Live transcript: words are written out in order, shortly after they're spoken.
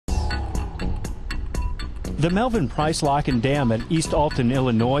The Melvin Price Lock and Dam at East Alton,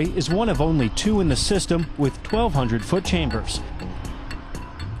 Illinois is one of only two in the system with 1,200-foot chambers.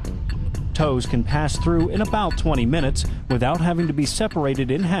 Tows can pass through in about 20 minutes without having to be separated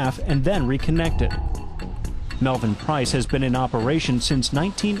in half and then reconnected. Melvin Price has been in operation since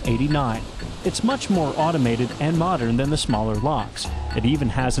 1989. It's much more automated and modern than the smaller locks. It even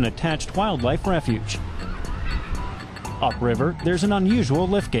has an attached wildlife refuge. Upriver, there's an unusual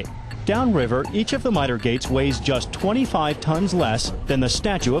liftgate. Downriver, each of the miter gates weighs just 25 tons less than the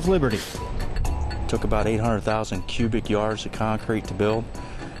Statue of Liberty. It took about 800,000 cubic yards of concrete to build.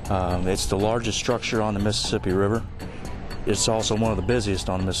 It's the largest structure on the Mississippi River. It's also one of the busiest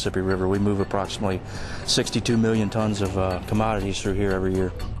on the Mississippi River. We move approximately 62 million tons of commodities through here every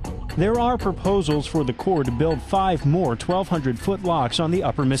year. There are proposals for the Corps to build 5 more 1,200-foot locks on the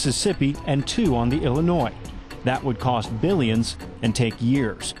upper Mississippi and 2 on the Illinois. That would cost billions and take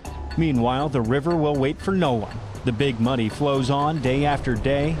years. Meanwhile, the river will wait for no one. The big muddy flows on day after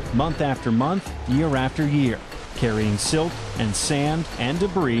day, month after month, year after year, carrying silt and sand and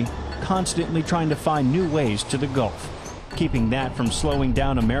debris, constantly trying to find new ways to the Gulf. Keeping that from slowing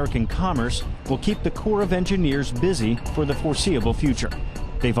down American commerce will keep the Corps of Engineers busy for the foreseeable future.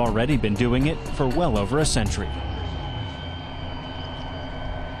 They've already been doing it for well over a century.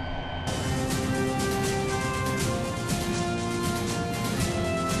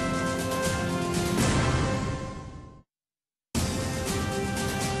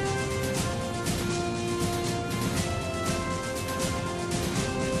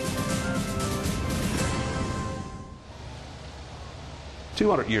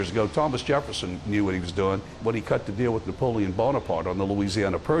 200 years ago, Thomas Jefferson knew what he was doing. When he cut the deal with Napoleon Bonaparte on the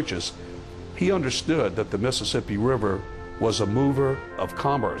Louisiana Purchase, he understood that the Mississippi River was a mover of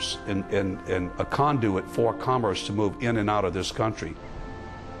commerce and a conduit for commerce to move in and out of this country.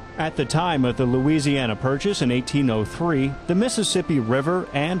 At the time of the Louisiana Purchase in 1803, the Mississippi River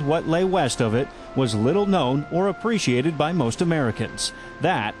and what lay west of it was little known or appreciated by most Americans.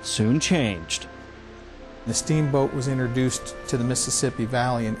 That soon changed. The steamboat was introduced to the Mississippi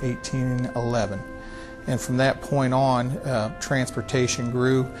Valley in 1811. And from that point on, transportation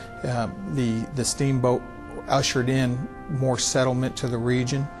grew. The steamboat ushered in more settlement to the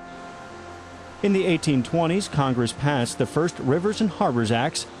region. In the 1820s, Congress passed the first Rivers and Harbors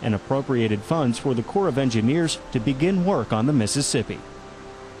Acts and appropriated funds for the Corps of Engineers to begin work on the Mississippi.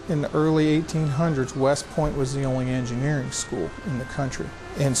 In the early 1800s, West Point was the only engineering school in the country.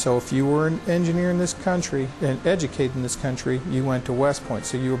 And so if you were an engineer in this country and educated in this country, you went to West Point.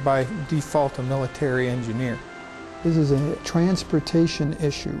 So you were by default a military engineer. This is a transportation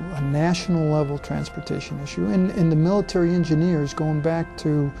issue, a national level transportation issue. And the military engineers, going back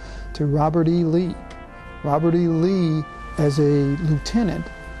to Robert E. Lee. Robert E. Lee, as a lieutenant,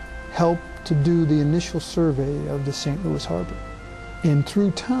 helped to do the initial survey of the St. Louis Harbor. And through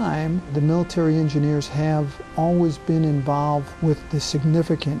time, the military engineers have always been involved with the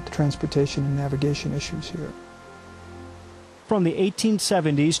significant transportation and navigation issues here. From the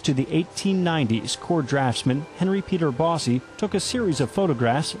 1870s to the 1890s, Corps draftsman Henry Peter Bossy took a series of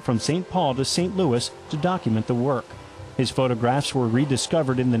photographs from St. Paul to St. Louis to document the work. His photographs were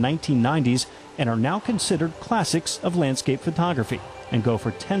rediscovered in the 1990s and are now considered classics of landscape photography and go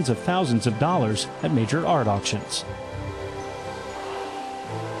for tens of thousands of dollars at major art auctions.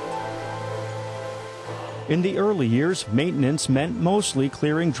 In the early years, maintenance meant mostly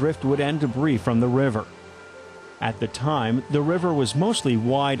clearing driftwood and debris from the river. At the time, the river was mostly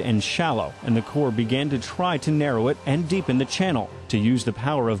wide and shallow, and the Corps began to try to narrow it and deepen the channel, to use the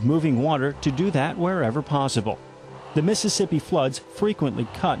power of moving water to do that wherever possible. The Mississippi floods frequently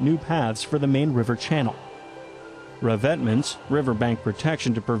cut new paths for the main river channel. Revetments, riverbank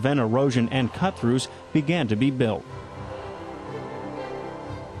protection to prevent erosion and cut-throughs, began to be built.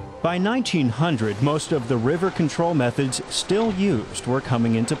 By 1900, most of the river control methods still used were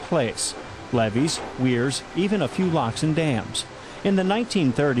coming into place. Levees, weirs, even a few locks and dams. In the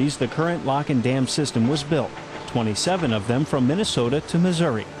 1930s, the current lock and dam system was built, 27 of them from Minnesota to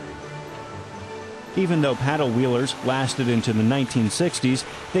Missouri. Even though paddle wheelers lasted into the 1960s,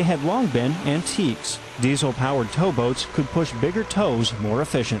 they had long been antiques. Diesel-powered towboats could push bigger tows more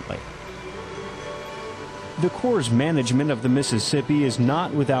efficiently. The Corps' management of the Mississippi is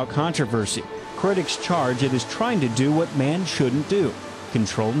not without controversy. Critics charge it is trying to do what man shouldn't do,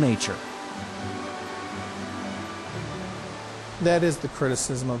 control nature. That is the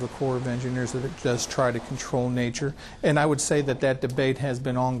criticism of the Corps of Engineers, that it does try to control nature. And I would say that that debate has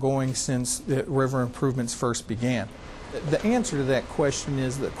been ongoing since the river improvements first began. The answer to that question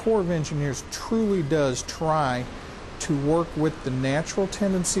is that the Corps of Engineers truly does try to work with the natural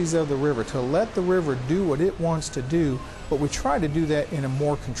tendencies of the river, to let the river do what it wants to do, but we try to do that in a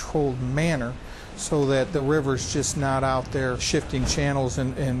more controlled manner so that the river's just not out there shifting channels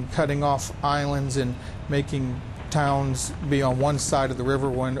and cutting off islands and making towns be on one side of the river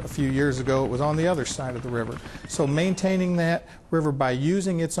when a few years ago it was on the other side of the river. So maintaining that river by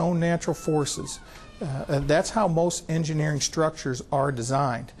using its own natural forces, that's how most engineering structures are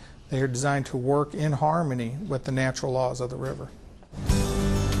designed. They are designed to work in harmony with the natural laws of the river.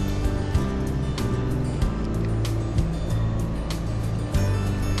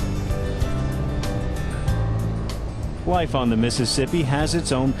 Life on the Mississippi has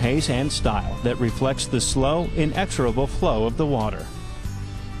its own pace and style that reflects the slow, inexorable flow of the water.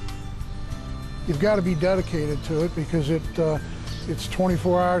 You've got to be dedicated to it because it's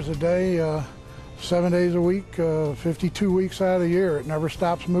 24 hours a day, 7 days a week, 52 weeks out of the year. It never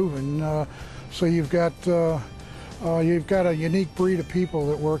stops moving. So you've got a unique breed of people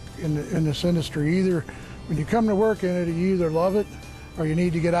that work in this industry. Either when you come to work in it, you either love it or you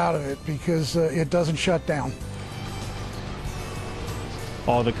need to get out of it because it doesn't shut down.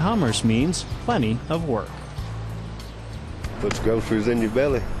 All the commerce means plenty of work. Puts groceries in your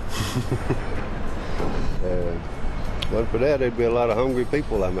belly. But for that, there'd be a lot of hungry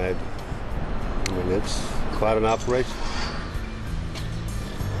people, I imagine. I mean, it's quite an operation.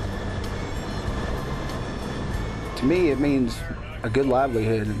 To me, it means a good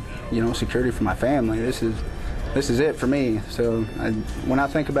livelihood and, you know, security for my family. This is it for me. So when I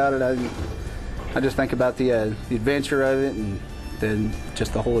think about it, I just think about the adventure of it and then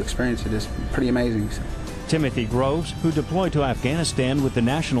just the whole experience. It is pretty amazing. So. Timothy Groves, who deployed to Afghanistan with the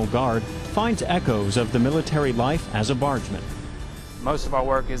National Guard, finds echoes of the military life as a bargeman. Most of our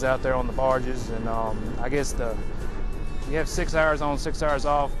work is out there on the barges, and I guess you have 6 hours on, 6 hours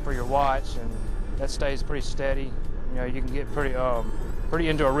off for your watch, and that stays pretty steady. You know, you can get pretty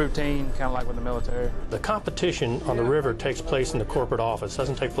into a routine, kind of like with the military. The competition on the river takes place in the corporate office. It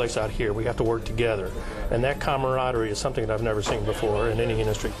doesn't take place out here. We have to work together. And that camaraderie is something that I've never seen before in any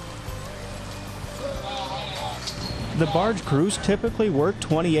industry. The barge crews typically work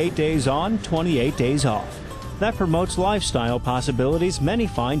 28 days on, 28 days off. That promotes lifestyle possibilities many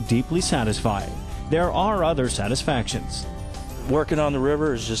find deeply satisfying. There are other satisfactions. Working on the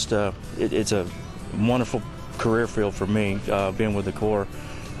river is just, it's a wonderful career field for me, being with the Corps.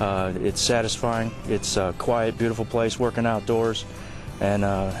 It's satisfying. It's a quiet, beautiful place, working outdoors and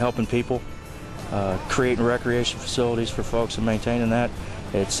helping people, creating recreation facilities for folks and maintaining that.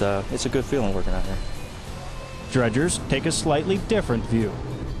 It's a good feeling working out here. Dredgers take a slightly different view.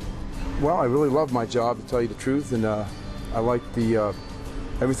 Well, I really love my job, to tell you the truth, and I like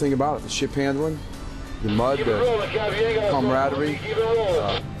everything about it, the ship handling, the mud, the camaraderie,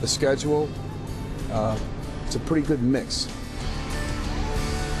 the schedule. It's a pretty good mix.